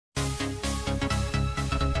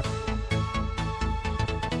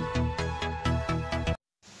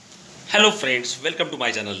Hello friends, welcome to my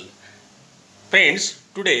channel. Friends,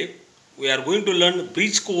 today we are going to learn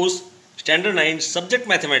Bridge Course Standard 9 Subject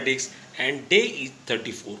Mathematics and Day is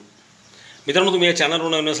 34. मित्रांनो, तुम्ही या चॅनलवर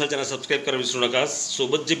नवीन असाल channel subscribe करायला विसरू नका.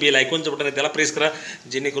 सोबत जे बेल आयकॉनचं बटन आहे त्याला प्रेस करा,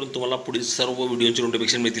 जेणेकरून तुम्हाला पुढील सर्व व्हिडिओचे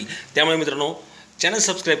नोटिफिकेशन मिळतील. त्यामुळे मित्रांनो चॅनल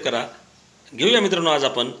सबस्क्राईब करा. घेऊया मित्रांनो आज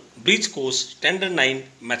आपण bridge course standard 9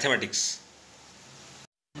 mathematics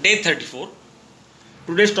day 34.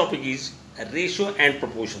 Today's topic is ratio and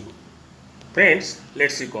proportion. Friends,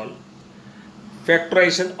 let's recall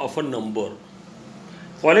factorization of a number.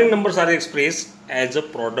 Following numbers are expressed as a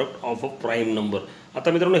product of a prime number.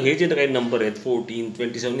 आता मित्रांनो हे जे काही नंबर आहेत 14,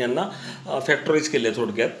 27 यांना फॅक्टराइज केले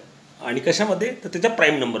थोडक्यात आणि कशामध्ये तर त्याच्या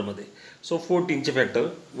प्राईम नंबरमध्ये. सो 14 चे factor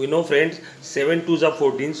we know friends 7 2s are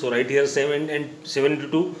 14. So right here 7 and 7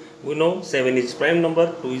 into 2 we know 7 is prime number,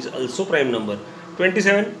 2 is also prime number.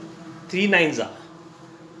 27 3 9s are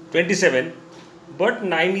 27, but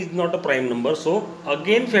 9 is not a prime number, so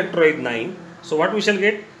again factorize 9. So what we shall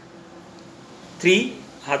get 3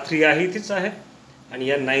 हा 3 आहे इथेच आहे आणि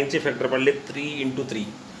या 9 चे factor पडले 3 into 3.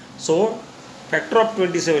 So factor of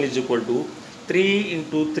 27 is equal to 3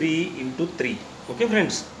 into 3 into 3. Okay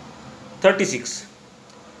friends, 36.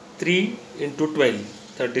 3 into 12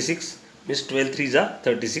 36 means 12 3s are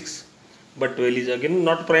 36, but 12 is again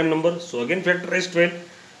not prime number, so again factorize 12.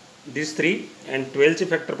 This 3 and 12 चे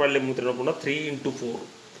factor पाडले मित्रांनो पुन्हा 3 into 4.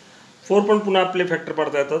 4 पण पुन्हा आपले फॅक्टर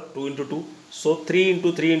पाडता येतात 2 into 2. So 3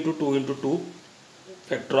 into 3 into 2 into 2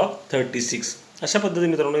 factor of 36. अशा पद्धतीने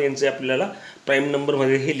मित्रांनो यांचे आपल्याला प्राईम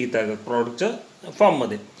नंबरमध्ये हे लिहिता येतात प्रॉडक्टच्या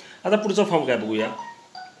फॉर्ममध्ये. आता पुढचा फॉर्म काय बघूया.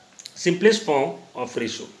 Simplest form of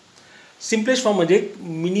ratio. Simplest form म्हणजे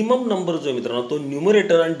मिनिमम नंबर जो मित्रांनो तो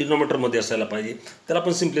न्यूमरेटर आणि डिनॉमिनेटरमध्ये असायला पाहिजे, त्याला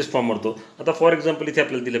आपण सिम्पलेस्ट फॉर्म म्हणतो. आता फॉर एक्झाम्पल इथे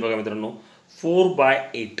आपल्याला दिले बघा मित्रांनो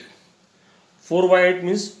 4/8. 4/8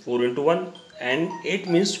 means 4 into 1 and 8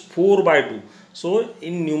 means 4/2. So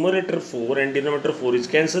in numerator 4 and denominator 4 is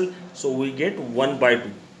cancelled, so we get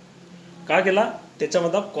 1/2. का केला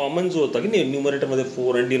त्याच्यामध्ये कॉमन जो होता की नाही न्यूमरेटरमध्ये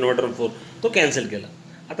 4 आणि डिनॉमिनेटर 4 तो कॅन्सल केला.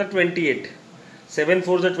 आता 28 7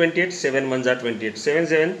 4s are 28, 7 1s are 28, 7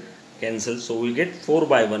 7 cancel, so we get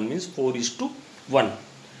 4/1 means 4:1.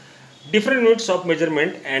 Different units of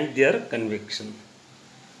measurement and their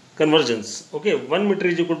convergence. Okay, 1 meter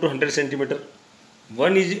is equal to 100 centimeter.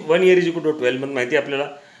 1 year is equal to 12 month माहिती आपल्याला.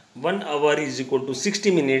 1 hour is equal to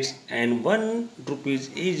 60 minutes and 1 rupees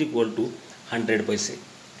is equal to 100 पैसे.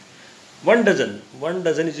 1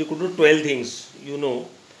 dozen is equal to 12 things. You know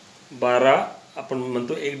 12 आपण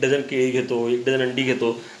म्हणतो 1 dozen केळी घेतो, 1 dozen अंडी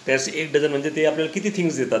घेतो, त्यास 1 डझन म्हणजे ते आपल्याला किती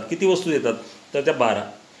थिंग्स देतात, किती वस्तू देतात तर त्या 12.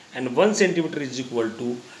 And 1 centimetre is equal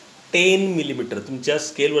to 10 millimetre. तुमच्या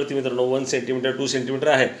स्केलवरती मित्रांनो 1 सेंटीमीटर 2 सेंटीमीटर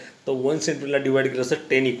आहे, तर 1 सेंटीमीटरला डिवाइड केलं असतं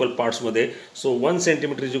 10 equal पार्ट्समध्ये. So 1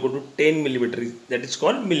 centimetre is equal to 10 millimetre, that is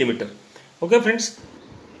called millimetre. Okay friends,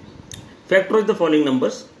 factorise the following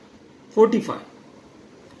numbers. 45.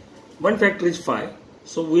 1 factor is 5.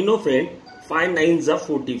 So we know friend 5 9s are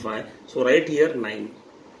 45. So right here 9.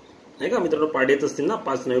 नाही का मित्रांनो पाडे येत असतील ना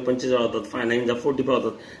 5 9 45 होतात, 5 9s are 45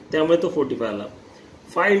 होतात, त्यामुळे तो 45 आला.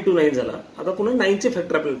 5 into 9 झाला. आता पुन्हा 9 चे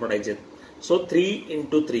फॅक्टर आपल्याला पडायचे आहेत. So 3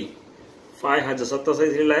 into 3. 5 हा जसा तसा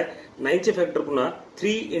दिलेला आहे. 9 चे फॅक्टर पुन्हा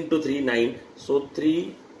 3 into 3 9. So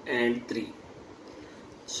 3 and 3.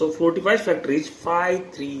 So 45 factor is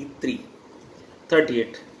 5 3 3.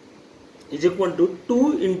 38 is equal to 2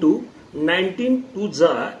 into 19 2s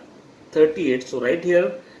are 38. So right here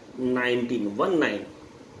 19 1 9.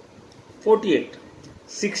 48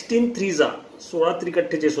 16 3s are 16 3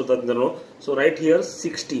 48 होतात मित्रांनो. So right here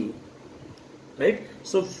 16. Right,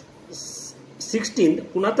 so 16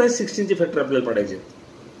 पुन्हा आता 16 चे फॅक्टर आपल्याला पाडायचे.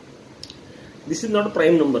 दिस is not a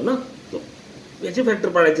prime number ना, तो याचे फॅक्टर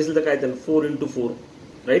पाडायचे असेल तर काय तर 4 into 4.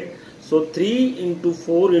 Right, so 3 into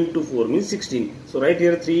 4 into 4 means 16. So right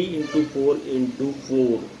here 3 into 4 into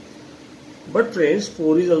 4. But friends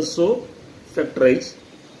 4 is also factorized.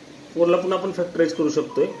 4 ला पुन्हा आपण फॅक्टराइज करू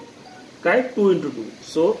शकतोय काय 2 into 2.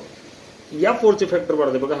 सो या 4 चे फॅक्टर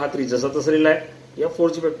पाडते बघा, हा 3 जसा तसा लिहिला आहे. या 4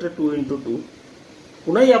 चे फॅक्टर 2 into 2.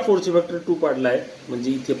 पुन्हा या 4 चे फॅक्टर 2 पाडलाय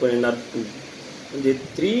म्हणजे इथे पण येणार 2, म्हणजे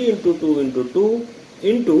 3 into 2 into 2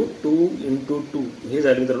 into 2 into 2 हे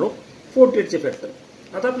झाले मित्रांनो 48 चे फॅक्टर.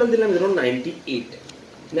 आता आपल्याला दिला मित्रांनो 98.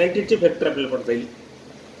 98 चे फॅक्टर आपल्याला पडता येईल.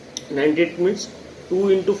 98 मीन्स 2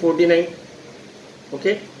 into 49.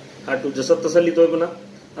 ओके, हा 2 जसा तसा लिहितोय पुन्हा.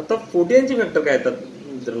 आता 49 चे फॅक्टर काय येतात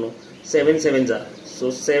मित्रांनो 7 7s are. So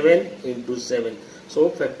 7 into 7. So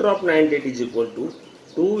factor of 98 is equal to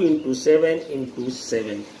 2 into 7 into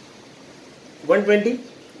 7.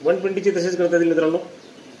 120 चे तसेच करता येईल मित्रांनो.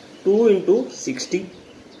 2 into 60.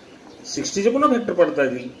 60 चे पुन्हा फॅक्टर पडता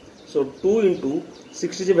येईल. सो 2 इंटू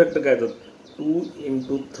 60चे फॅक्टर काय येतात 2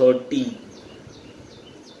 इंटू 30.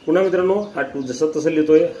 पुन्हा मित्रांनो हा 2 जसा तसा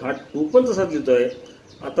लिहितोय, हा 2 पण तसाच लिहितोय.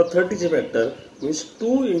 आता 30चे फॅक्टर मीन्स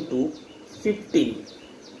 2 इंटू 15.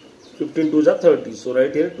 15 2 जा 30. So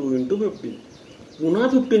right here 2 into 15. पुन्हा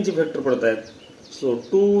 15चे फॅक्टर पडत आहेत. सो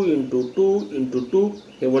 2 इंटू 2 इंटू 2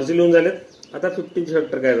 हे वरचे लिहून झालेत. आता 15चे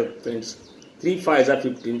फॅक्टर काय आहेत फ्रेंड्स 3 5 जा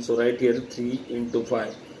 15. So right here 3 into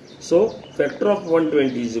 5. So factor of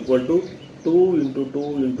 120 is equal to 2 into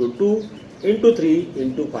 2 into 2 into 3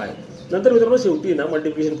 into 5. नंतर मित्रांनो शेवटी ना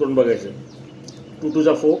मल्टिप्लिकेशन करून बघायचं. 2 2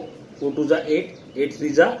 जा 4, 4 2 जा 8, 8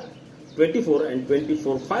 3 जा 24 and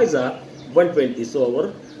 24 5 जा 120. So our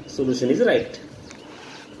solution is right.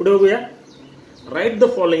 पुढे बघूया. Write the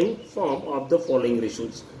following form of the following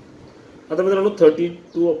ratios. आता मित्रांनो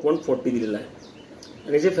 32/40 दिलेला आहे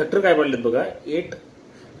आणि याचे फॅक्टर काय पडलेत बघा. 8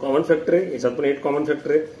 कॉमन फॅक्टर आहे, याच्यात पण 8 कॉमन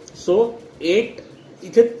फॅक्टर आहे. सो 8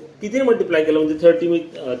 इथे किती मल्टिप्लाय केलं म्हणजे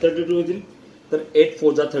 32 येतील. तर 8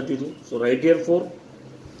 4 जा 32. So right here 4.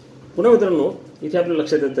 पुन्हा मित्रांनो इथे आपल्या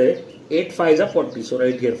लक्षात येत आहे 8 5 जा 40. So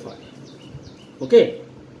right here 5. ओके.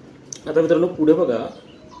 आता मित्रांनो पुढे बघा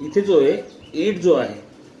इथे जो आहे 8 जो आहे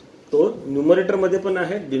तो न्यूमरेटरमध्ये पण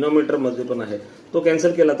आहे डिनॉमिनेटरमध्ये पण आहे. तो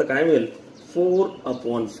कॅन्सल केला तर काय मिळेल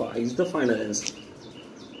 4/5 इज द फायनल आन्सर.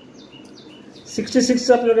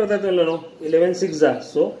 66 आपल्याला करता येतं 11 6 जा.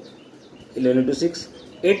 So 11 into 6.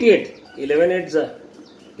 88 11 8 जा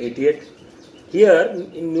 88. Here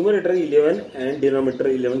in numerator 11 and denominator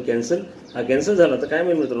 11 cancel. हा कॅन्सल झाला तर काय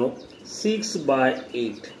मिळेल मित्रांनो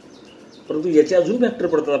 6/8. परंतु याचे अजून फॅक्टर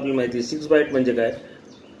पडतात आपल्याला माहिती आहे. 6/8 म्हणजे काय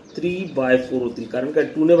 3/4 होतील कारण काय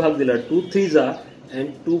 2 ने भाग दिला. 2 3 जा अँड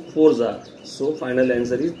 2 4 जा. So final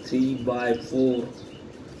answer is 3/4.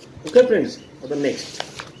 Okay friends. आता नेक्स्ट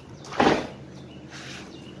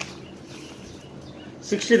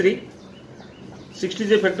 63.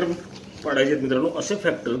 60चे फॅक्टर पाडायचे मित्रांनो. असे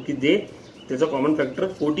फॅक्टर की जे त्याचा कॉमन फॅक्टर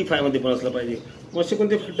 45 मध्ये पण असला पाहिजे. मग असे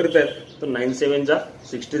कोणते फॅक्टर येत आहेत तर 9 7 जा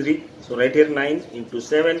 63. So right here 9 into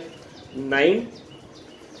 7. 9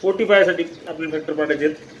 45 साठी आपल्याला फॅक्टर पाडायचे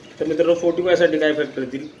आहेत. तर मित्रांनो 45 साठी काय फॅक्टर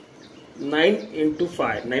येतील 9 इंटू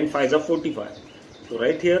 5. 9 5 जा 45. So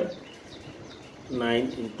right here 9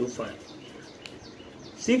 into 5.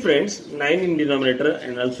 C friends 9 in denominator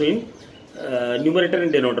and also in numerator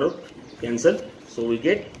and denominator cancel. So we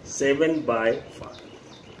get 7/5.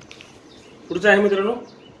 पुढचं आहे मित्रांनो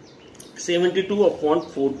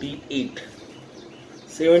 72/48.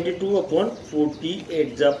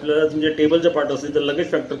 72/48 जर आपल्याला तुमच्या टेबलच्या पार्ट असतील तर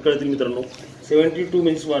लगेच फॅक्टर कळतील मित्रांनो. 72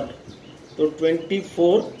 मीन्स व्हॉट तो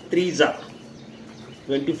 24 3 जा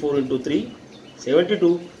 24 into 3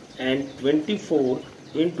 72 and 24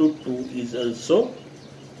 into 2 is also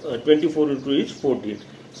 24 into is 48.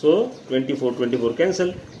 So 24 cancel.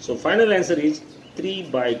 So final answer is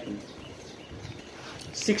 3/2.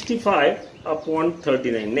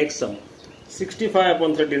 65/39. Next sum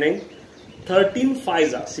 65/39. 13 5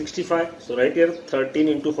 जा 65. So right here 13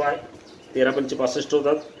 into 5 13 पंचे 65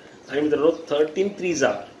 होतात. आणि मित्रांनो 13 3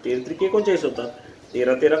 जा 13 3 39 होतात.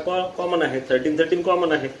 13 13 कॉमन आहे. 13 13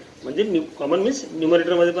 कॉमन आहे म्हणजे कॉमन मीन्स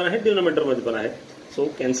न्यूमरेटर मध्ये पण आहे डिनॉमिनेटर मध्ये पण आहे. So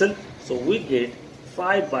cancel. So we get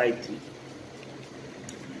 5/3.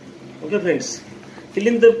 Okay friends, fill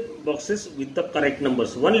in the boxes with the correct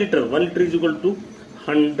numbers. 1 liter is equal to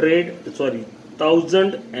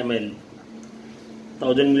 1000 ml.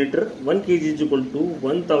 1000 milliliter. 1 kg is equal to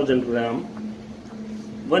 1000 gram.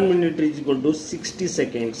 1 minute is equal to 60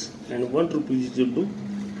 seconds and 1 rupee is equal to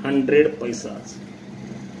 100 paisas.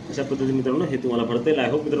 अशा पद्धतीने मित्रांनो हे तुम्हाला भरता येईल. I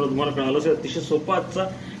hope मित्रांनो तुम्हाला कळालं असेल. अतिशय सोपा आजचा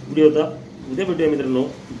व्हिडिओ होता. उद्या भेटूया मित्रांनो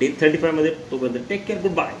डे 35 मध्ये. तोपर्यंत टेक केअर.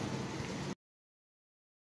 Good bye.